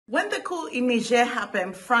When the coup in Niger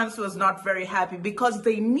happened, France was not very happy because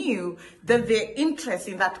they knew that their interests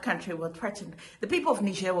in that country were threatened. The people of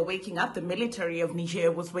Niger were waking up, the military of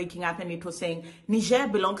Niger was waking up, and it was saying, Niger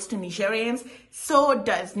belongs to Nigerians, so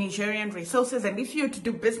does Nigerian resources, and if you're to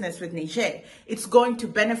do business with Niger, it's going to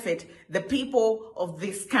benefit the people of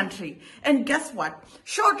this country. And guess what?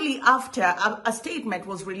 Shortly after, a statement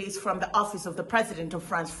was released from the office of the President of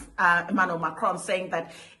France, Emmanuel Macron, saying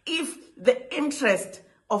that if the interest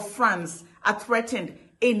of France are threatened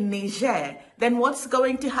in Niger, then what's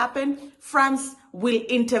going to happen? France will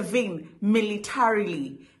intervene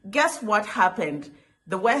militarily. Guess what happened?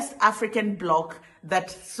 The West African bloc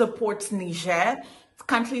that supports Niger,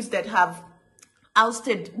 countries that have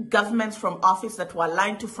ousted governments from office that were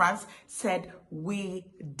aligned to France, said, we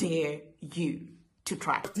dare you to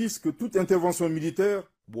try. Que toute intervention militaire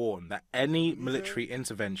warned that any military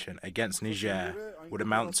intervention against Niger would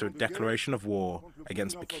amount to a declaration of war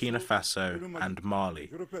against Burkina Faso and Mali.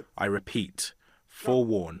 I repeat,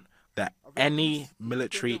 forewarn that any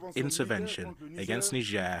military intervention against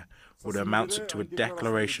Niger would amount to a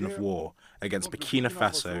declaration of war against Burkina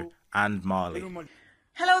Faso and Mali.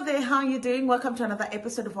 Hello there, how are you doing? Welcome to another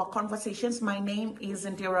episode of our conversations. My name is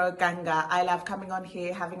Indira Ganga. I love coming on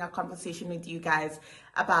here, having a conversation with you guys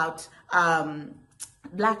about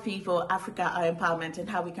Black people, Africa, our empowerment, and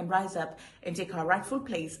how we can rise up and take our rightful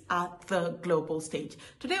place at the global stage.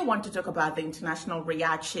 Today, I want to talk about the international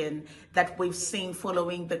reaction that we've seen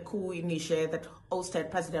following the coup in Niger that ousted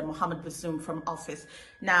President Mohamed Bazoum from office.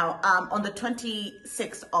 Now, on the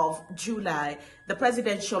 26th of July, the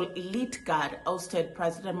Presidential Elite Guard ousted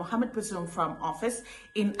President Mohamed Bazoum from office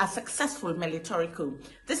in a successful military coup.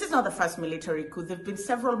 This is not the first military coup. There have been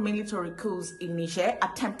several military coups in Niger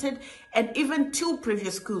attempted, and even two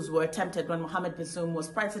previous coups were attempted when Mohamed Bazoum was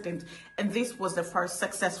president, and this was the first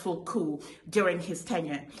successful coup during his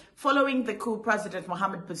tenure. Following the coup, President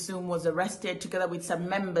Mohamed Bazoum was arrested together with some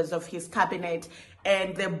members of his cabinet,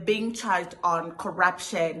 and they're being charged on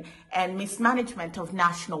corruption and mismanagement of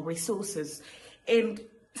national resources. And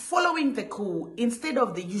following the coup, instead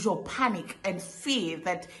of the usual panic and fear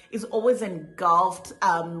that is always engulfed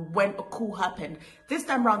when a coup happened, this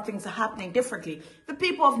time around things are happening differently. The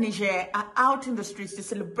people of Niger are out in the streets, they're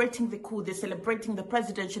celebrating the coup, they're celebrating the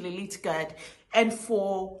Presidential Elite Guard, and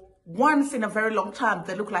for once in a very long time,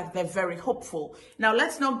 they look like they're very hopeful. Now,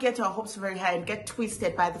 let's not get our hopes very high and get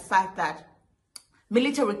twisted by the fact that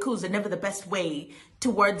military coups are never the best way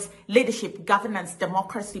towards leadership, governance,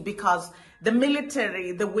 democracy, because the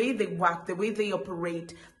military, the way they work, the way they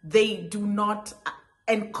operate, they do not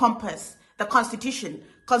encompass the constitution.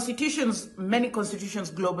 Many constitutions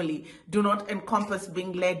globally do not encompass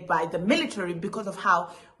being led by the military because of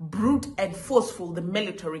how brute and forceful the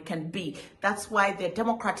military can be. That's why there are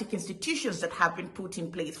democratic institutions that have been put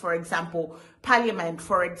in place. For example, parliament,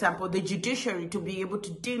 for example, the judiciary, to be able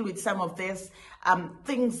to deal with some of these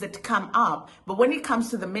things that come up. But when it comes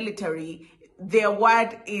to the military, their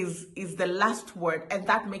word is the last word, and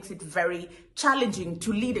that makes it very challenging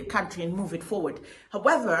to lead a country and move it forward.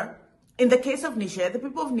 However, in the case of Niger, the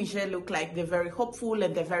people of Niger look like they're very hopeful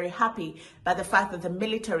and they're very happy by the fact that the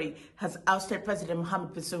military has ousted President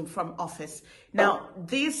Mohamed Bazoum from office. Now,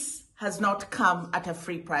 this has not come at a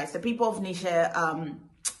free price. The people of Niger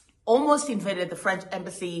almost invaded the French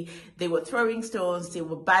embassy. They were throwing stones, they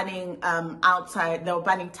were burning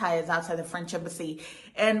burning tires outside the French embassy.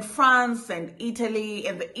 And France and Italy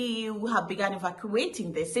and the EU have begun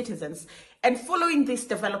evacuating their citizens. And following this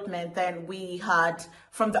development, then we heard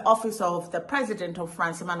from the office of the President of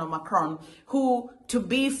France, Emmanuel Macron, who, to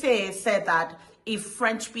be fair, said that if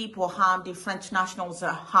French people are harmed, if French nationals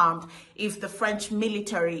are harmed, if the French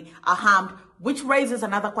military are harmed, which raises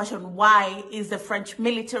another question: why is the French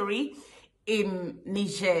military in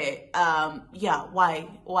Niger?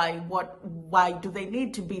 Why do they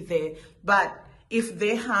need to be there? But if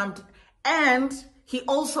they're harmed, and he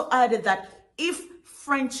also added that if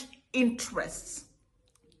French interests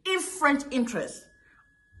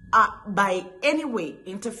are by any way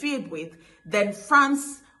interfered with, then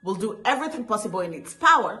France will do everything possible in its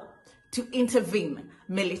power to intervene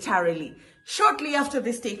militarily. Shortly after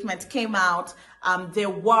this statement came out, there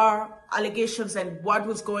were allegations and word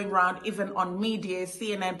was going around even on media.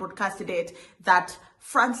 CNN broadcasted it that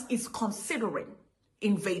France is considering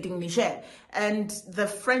invading Niger. And the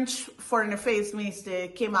French Foreign Affairs Minister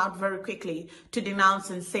came out very quickly to denounce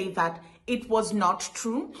and say that it was not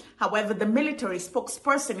true. However, the military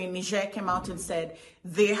spokesperson in Niger came out and said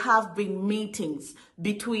there have been meetings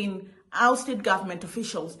between ousted government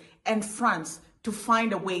officials and France to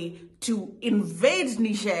find a way to invade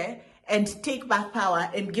Niger and take back power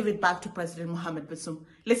and give it back to President Mohamed Bazoum.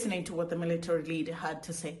 listening to what the military leader had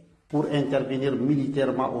to say. Pour intervenir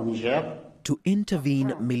militairement au Niger. To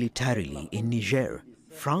intervene militarily in Niger,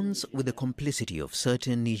 France, with the complicity of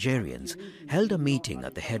certain Nigerians, held a meeting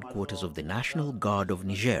at the headquarters of the National Guard of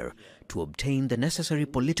Niger to obtain the necessary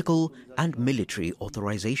political and military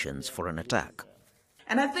authorizations for an attack.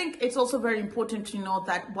 And I think it's also very important to note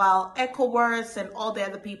that while ECOWAS and all the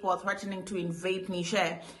other people are threatening to invade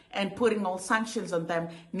Niger and putting all sanctions on them,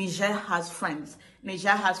 Niger has friends. Niger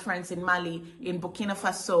has friends in Mali, in Burkina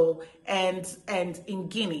Faso, and in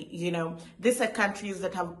Guinea. You know, these are countries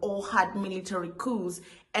that have all had military coups,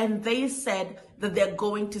 and they said that they're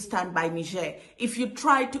going to stand by Niger. If you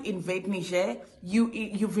try to invade Niger,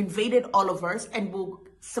 you've invaded all of us, and we'll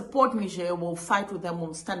support Niger, will fight with them,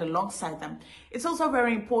 will stand alongside them. It's also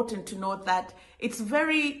very important to note that it's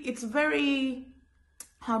very,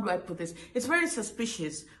 how do I put this? It's very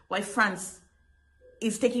suspicious why France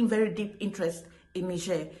is taking very deep interest in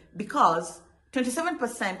Niger, because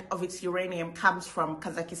 27% of its uranium comes from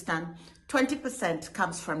Kazakhstan, 20%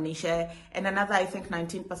 comes from Niger, and another, I think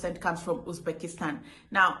 19% comes from Uzbekistan.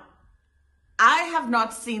 Now, I have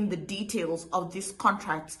not seen the details of these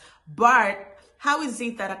contracts, but how is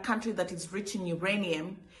it that a country that is rich in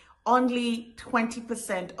uranium, only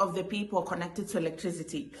 20% of the people are connected to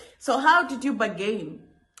electricity? So how did you bargain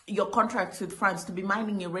your contracts with France to be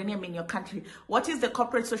mining uranium in your country? What is the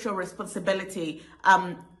corporate social responsibility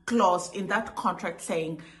clause in that contract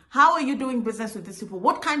saying? How are you doing business with these people?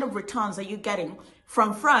 What kind of returns are you getting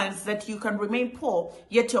from France that you can remain poor,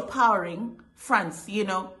 yet you're powering France, you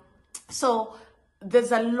know? So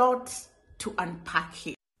there's a lot to unpack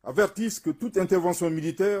here. Avertissent que toute intervention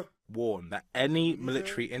militaire warn that any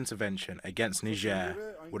military intervention against Niger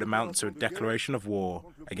would amount to a declaration of war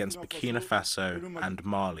against Burkina Faso and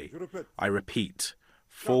Mali. I repeat,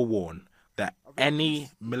 forewarn that any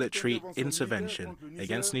military intervention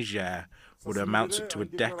against Niger would amount to a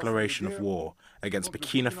declaration of war against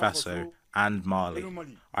Burkina Faso and Mali.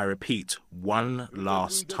 I repeat one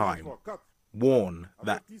last time. Warn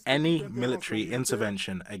that any military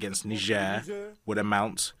intervention against Niger would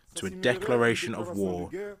amount to a declaration of war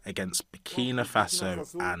against Burkina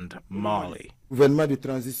Faso and Mali. Gouvernement de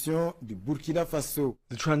transition du Burkina Faso.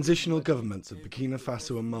 The transitional governments of Burkina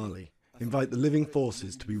Faso and Mali invite the living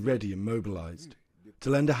forces to be ready and mobilized, to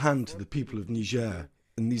lend a hand to the people of Niger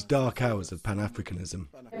in these dark hours of Pan-Africanism.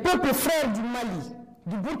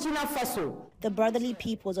 The brotherly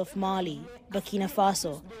peoples of Mali, Burkina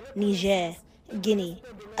Faso, Niger, Guinea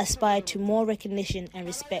aspire to more recognition and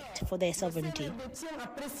respect for their sovereignty.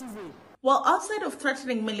 Well, outside of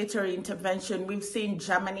threatening military intervention, we've seen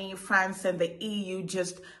Germany, France, and the EU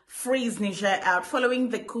just freeze Niger out. Following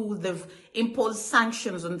the coup, they've imposed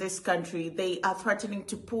sanctions on this country. They are threatening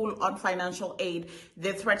to pull on financial aid.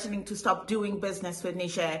 They're threatening to stop doing business with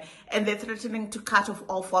Niger, and they're threatening to cut off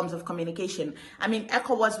all forms of communication. I mean,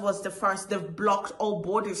 ECOWAS was the first. They've blocked all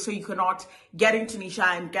borders, so you cannot get into Niger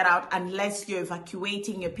and get out unless you're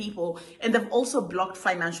evacuating your people. And they've also blocked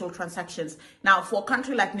financial transactions. Now, for a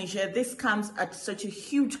country like Niger, this comes at such a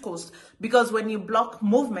huge cost, because when you block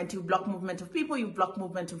movement of people, you block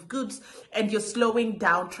movement of goods, and you're slowing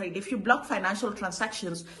down trade. If you block financial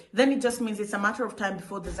transactions, then it just means it's a matter of time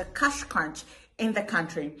before there's a cash crunch in the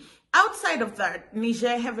country. Outside of that,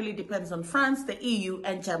 Niger heavily depends on France, the EU,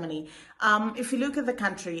 and Germany. If you look at the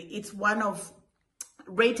country, it's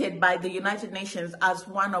rated by the United Nations as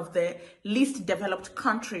one of the least developed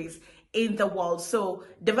countries in the world. So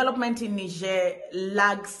development in Niger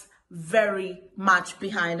lags very much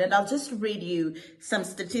behind. And I'll just read you some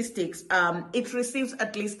statistics. It receives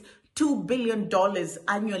at least $2 billion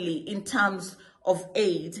annually in terms of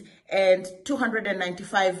aid and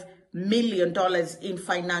 $295 million in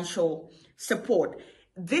financial support.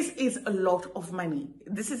 This is a lot of money.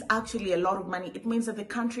 This is actually a lot of money. It means that the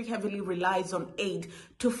country heavily relies on aid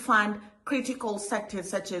to fund critical sectors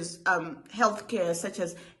such as healthcare, such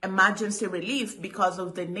as emergency relief, because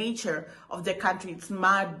of the nature of the country. It's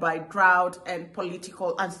marred by drought and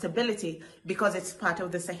political instability because it's part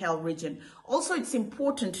of the Sahel region. Also, it's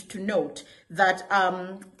important to note that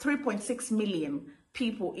 3.6 million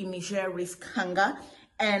people in Niger risk hunger,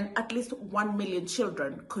 and at least 1 million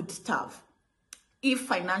children could starve if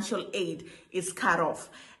financial aid is cut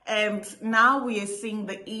off. And now we are seeing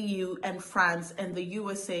the EU and France and the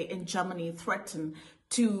USA and Germany threaten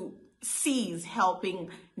to cease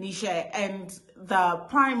helping Niger. And the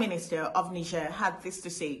Prime Minister of Niger had this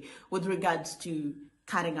to say with regards to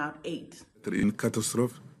cutting out aid.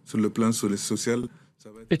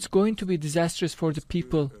 It's going to be disastrous for the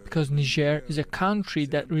people, because Niger is a country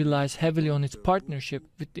that relies heavily on its partnership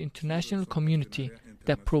with the international community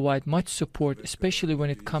that provide much support, especially when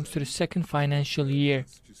it comes to the second financial year.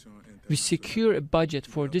 We secure a budget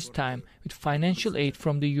for this time with financial aid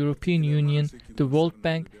from the European Union, the World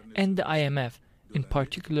Bank and the IMF, in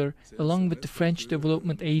particular, along with the French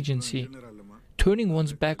Development Agency. Turning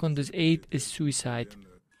one's back on this aid is suicide.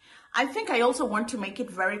 I think I also want to make it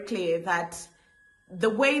very clear that the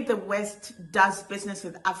way the West does business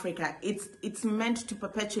with Africa, it's meant to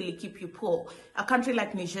perpetually keep you poor. A country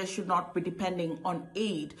like Niger should not be depending on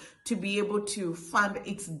aid to be able to fund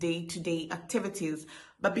its day-to-day activities.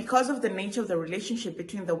 But because of the nature of the relationship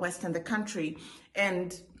between the West and the country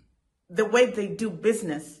and the way they do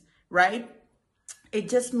business, right? It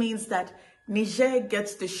just means that Niger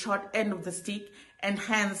gets the short end of the stick and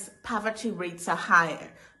hence poverty rates are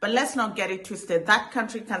higher. But let's not get it twisted. That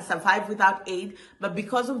country can survive without aid, but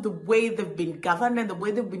because of the way they've been governed and the way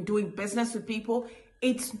they've been doing business with people,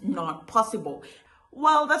 it's not possible.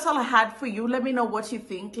 Well, that's all I had for you. Let me know what you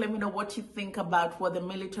think. Let me know what you think about what the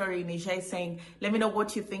military in Niger is saying. Let me know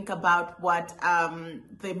what you think about what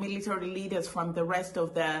the military leaders from the rest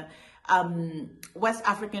of the West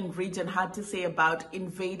African region had to say about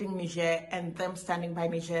invading Niger and them standing by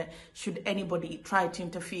Niger should anybody try to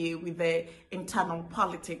interfere with the internal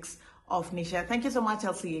politics of Niger. Thank you so much.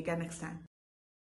 I'll see you again next time.